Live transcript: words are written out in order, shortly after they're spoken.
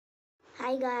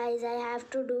Hi guys, I have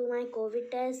to do my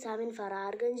COVID test. I'm in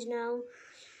Fararganj now.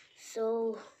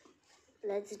 So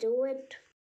let's do it.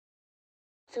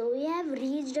 So we have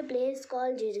reached a place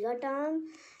called Jijgatam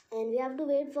and we have to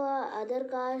wait for other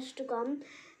cars to come.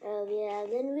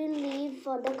 Then we'll leave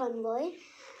for the convoy.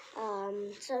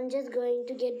 So I'm just going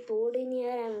to get bored in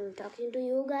here. I'm talking to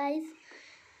you guys.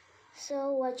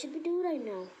 So what should we do right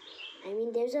now? I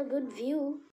mean, there's a good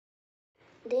view.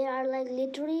 There are like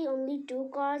literally only two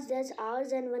cars. That's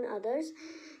ours and one others.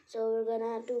 So we're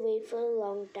gonna have to wait for a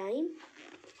long time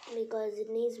because it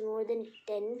needs more than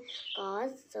 10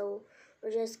 cars. So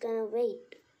we're just gonna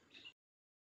wait.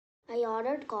 I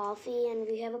ordered coffee and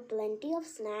we have a plenty of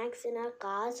snacks in our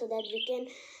car so that we can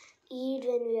eat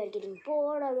when we are getting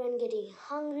bored or when getting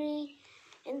hungry.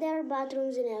 And there are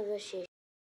bathrooms in every station.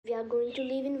 We are going to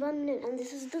leave in 1 minute and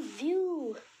this is the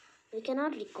view. We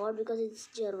cannot record because it's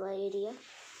Jarwa area.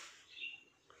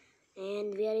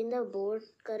 And we are in the boat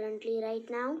currently right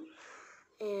now.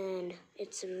 And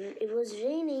it was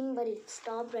raining but it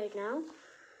stopped right now.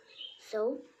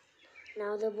 So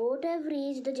now the boat have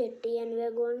reached the jetty and we are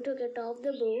going to get off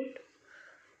the boat.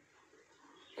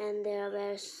 And there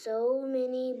were so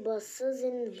many buses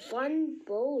in one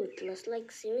boat. Just like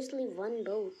seriously one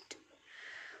boat.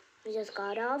 We just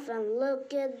got off and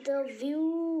look at the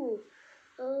view.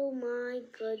 Oh my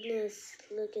goodness,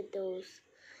 look at those.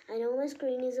 I know my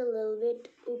screen is a little bit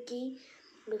ooky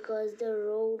because the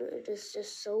road it is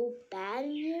just so bad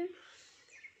here.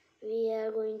 We are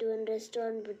going to a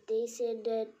restaurant but they said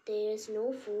that there is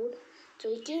no food. So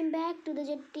we came back to the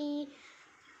jetty.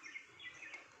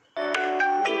 Look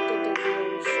at the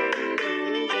view. Show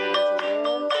me the view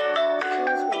guys in there. Two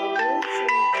small boats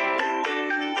and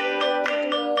we're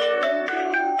going to a hotel to eat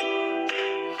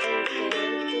our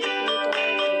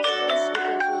breakfast because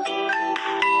we haven't eaten anything this day. So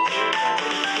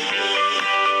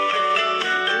that's what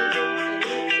we're doing.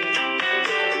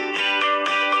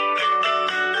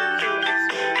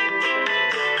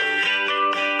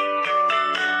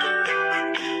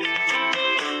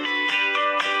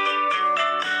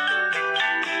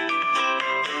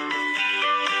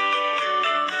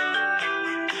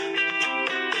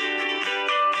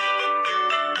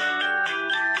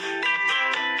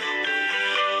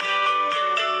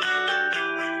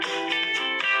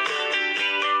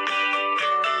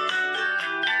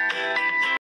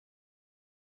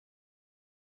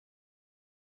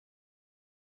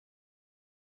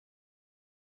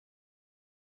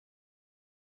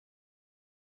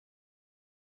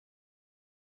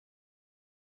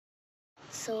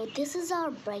 So this is our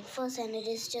breakfast and it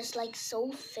is just like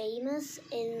so famous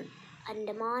in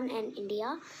Andaman and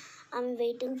India. I'm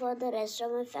waiting for the rest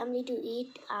of my family to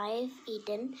eat. I've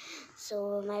eaten.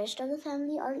 So my rest of the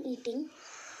family are eating.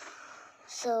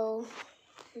 So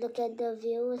look at the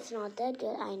view. It's not that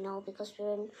good. I know because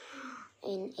we're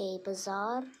in a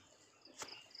bazaar.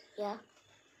 Yeah.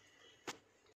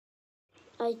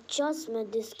 I just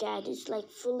met this cat. It's like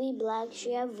fully black.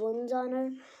 She have wounds on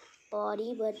her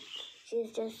body, but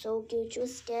she's just so cute. She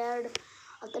was scared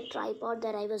of the tripod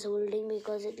that I was holding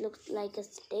because it looked like a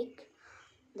stick.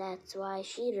 That's why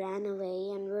she ran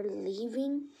away and we're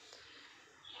leaving.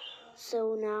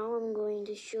 So now I'm going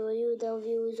to show you the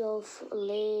views of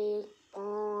lake,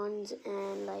 ponds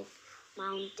and like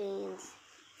mountains,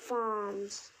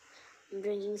 farms. I'm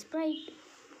drinking Sprite.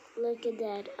 Look at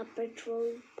that, a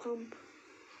petrol pump.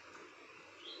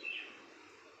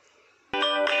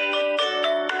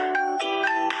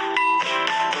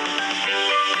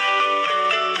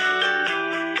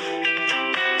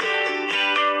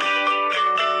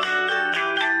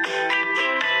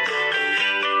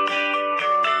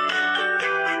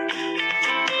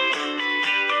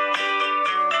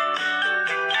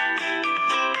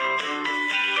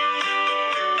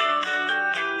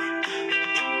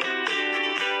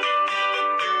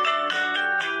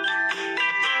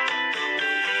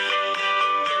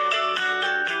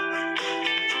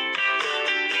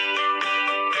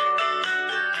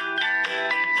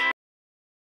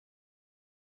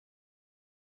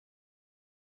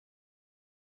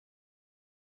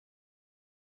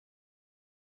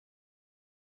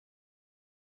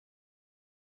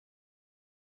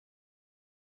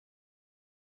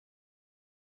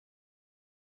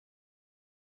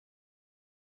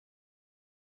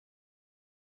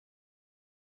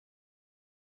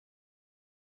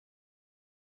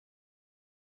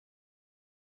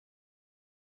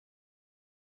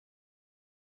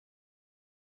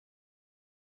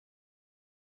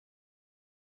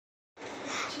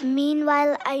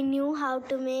 Meanwhile, I knew how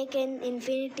to make an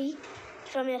infinity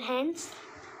from your hands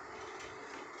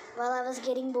while I was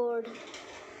getting bored.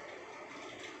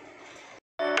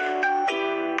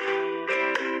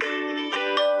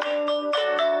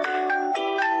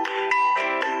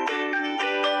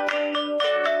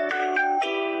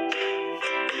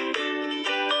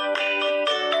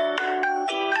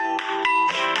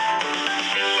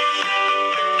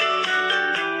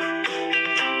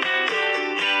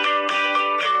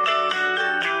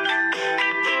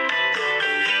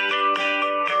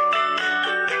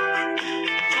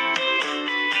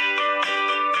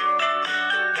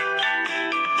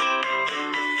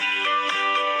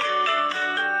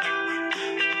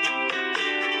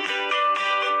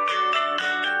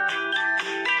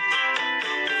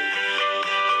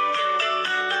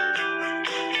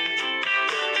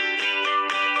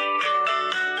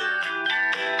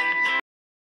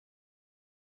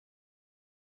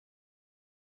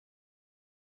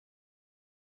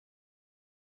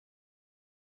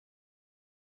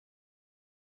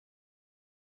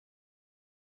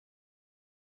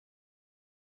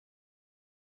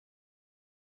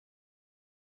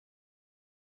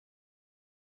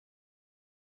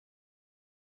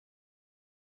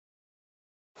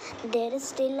 There is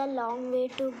still a long way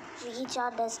to reach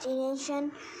our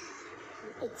destination.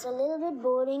 It's a little bit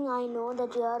boring. I know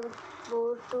that you are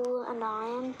bored too, and I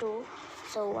am too.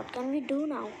 So, what can we do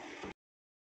now?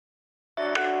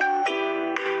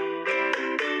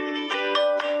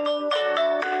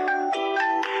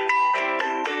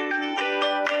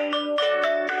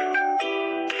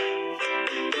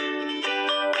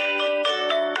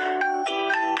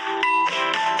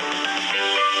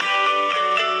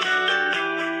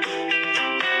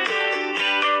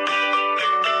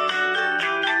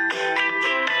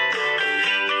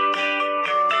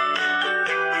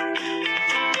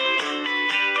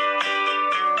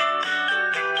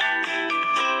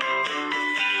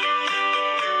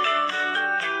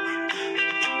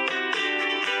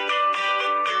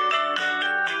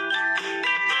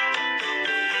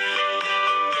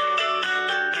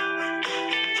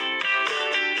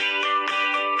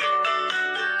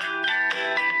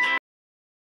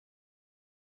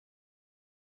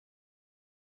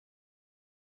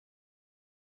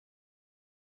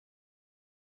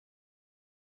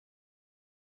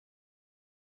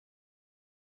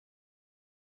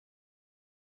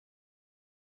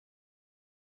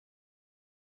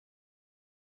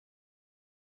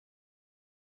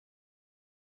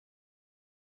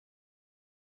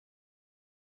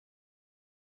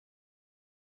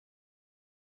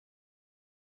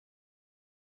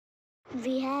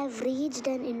 We have reached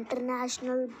an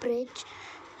international bridge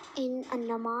in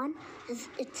Andaman.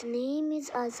 Its name is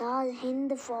Azad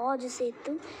Hind Fauj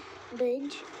Setu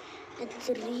Bridge. It's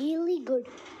really good.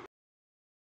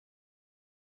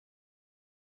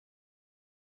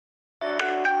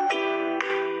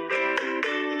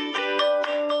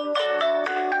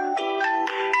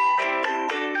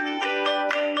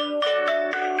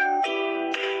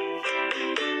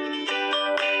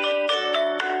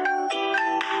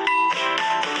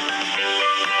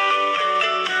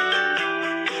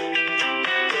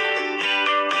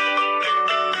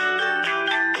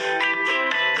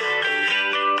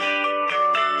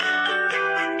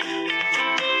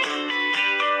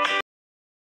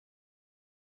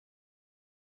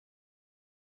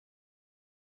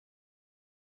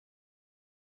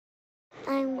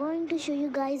 I'm going to show you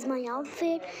guys my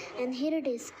outfit, and here it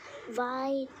is: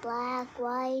 white, black,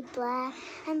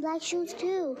 and black shoes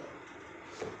too.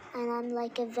 And I'm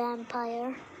like a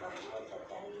vampire.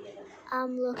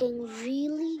 I'm looking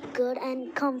really good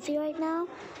and comfy right now,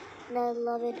 and I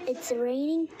love it. It's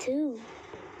raining too.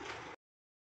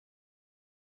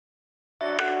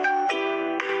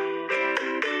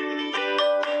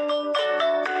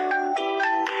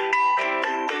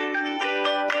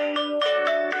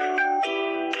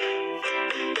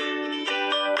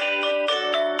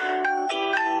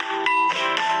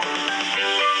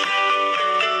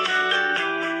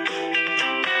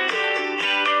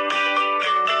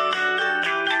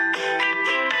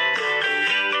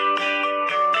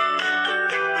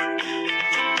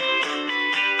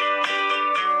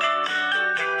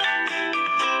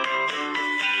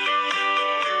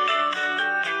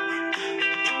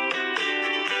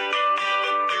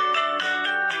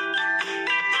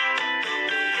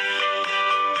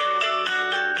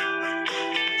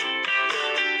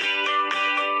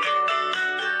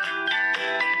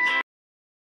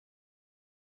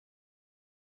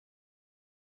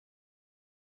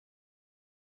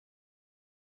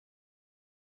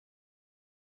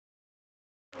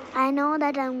 I know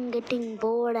that I'm getting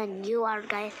bored and you are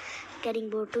guys getting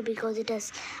bored too because it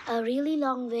is a really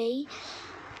long way.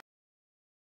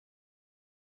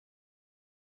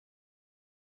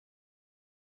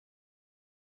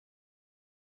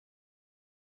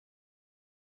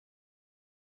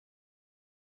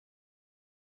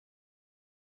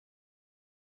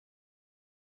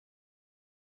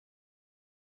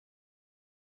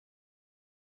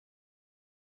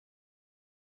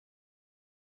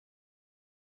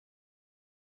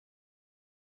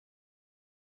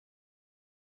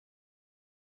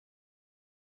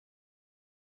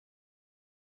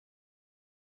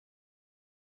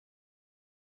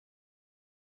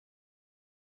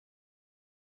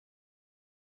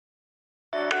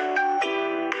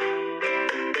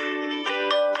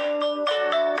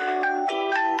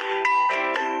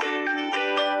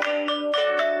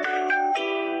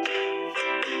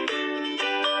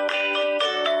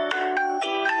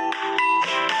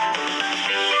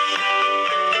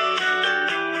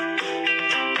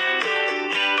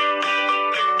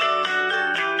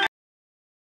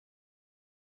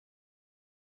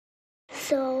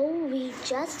 So we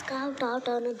just camped out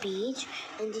on a beach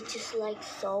and it's just like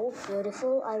so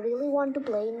beautiful. I really want to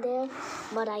play in there,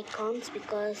 but I can't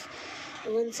because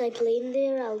once I play in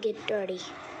there, I'll get dirty.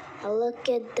 Look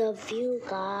at the view,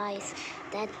 guys.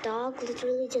 That dog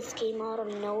literally just came out of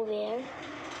nowhere.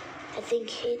 I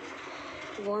think it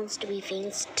wants to be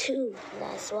famous too.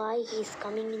 That's why he's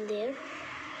coming in there.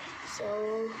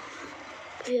 So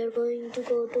we are going to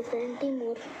go to plenty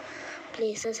more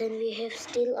places and we have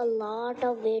still a lot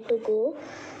of way to go.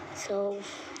 So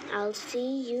I'll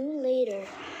see you later.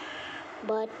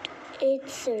 But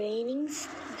it's raining.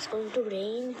 It's going to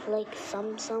rain like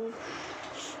some.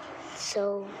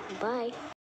 So bye.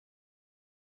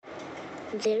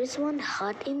 There is one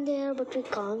hut in there, but we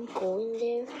can't go in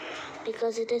there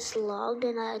because it is locked,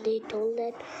 and they told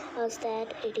us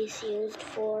that it is used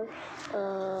for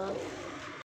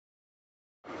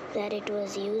that it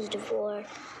was used for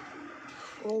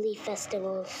only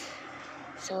festivals.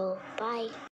 So bye.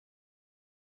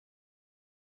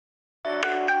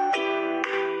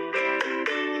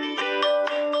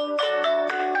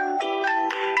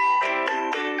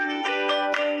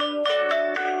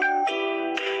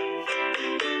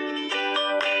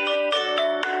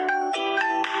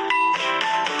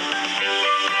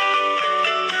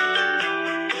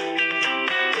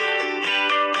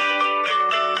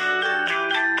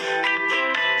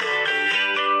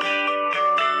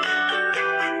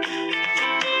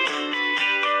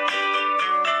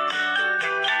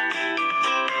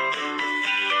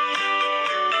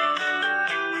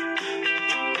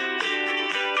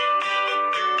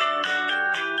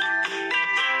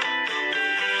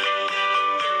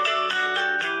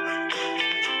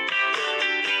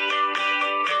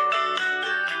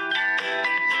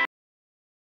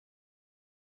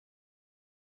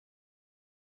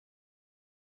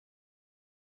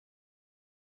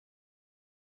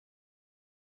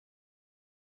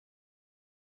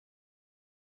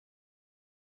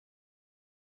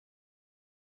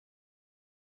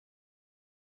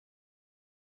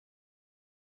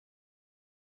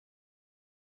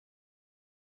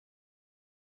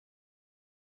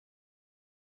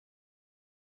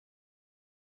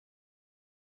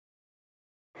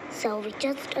 So we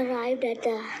just arrived at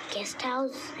the guest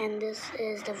house and this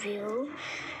is the view.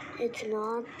 It's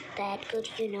not that good,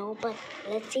 but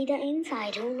let's see the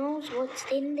inside. Who knows what's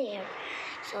in there?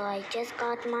 So I just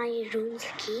got my room's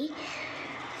key.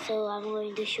 So I'm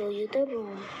going to show you the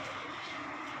room.